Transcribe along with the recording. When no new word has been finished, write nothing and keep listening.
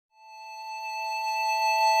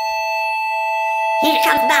Here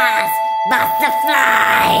comes Buzz the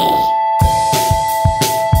Fly!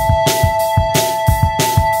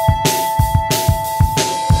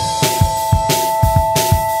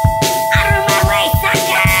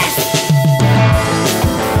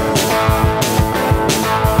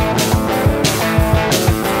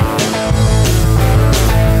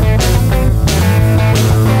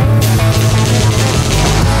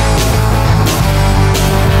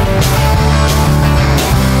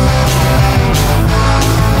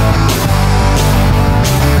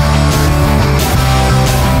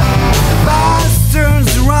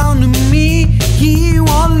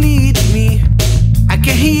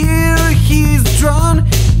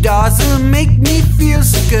 Doesn't make me feel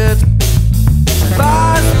so good.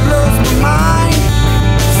 Buzz blows my mind,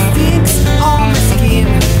 stinks on my skin,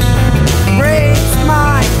 breaks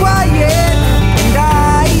my quiet, and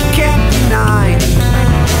I can't deny.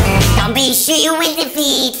 Don't be sure you will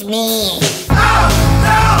defeat me. Oh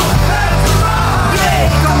no, that's wrong. Yeah,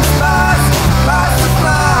 here comes Buzz the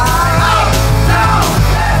Fly. Oh no,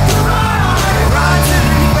 that's wrong. Run to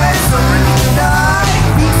the best, so ready to die.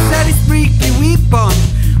 He said his prickly weapon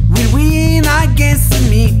will win against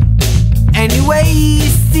me. Anyway, he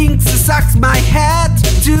thinks he sucks my head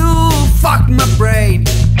to fuck my brain.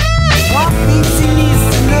 One thing he needs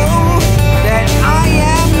to know, that I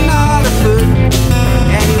am not a fool.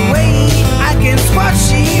 Anyway, I can squash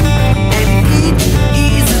him and it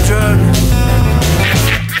is a turn.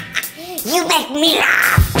 You make me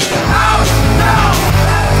laugh. Oh no,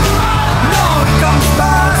 that's wrong. No, here comes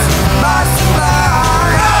Buzz the Fly.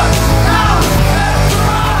 Oh no, that's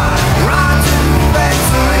wrong. Run to the bed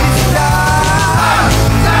so ready to die. Oh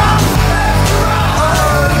no, that's wrong.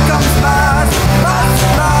 Oh, here comes Buzz the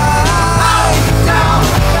Fly. Oh no,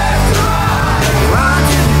 that's wrong. Run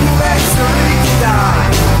to the bed so ready to die.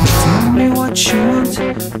 Tell me what you want.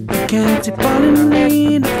 You can't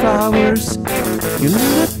pollinate the flowers. You're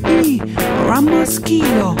not a bee or a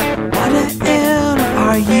mosquito. What the hell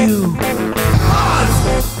are you?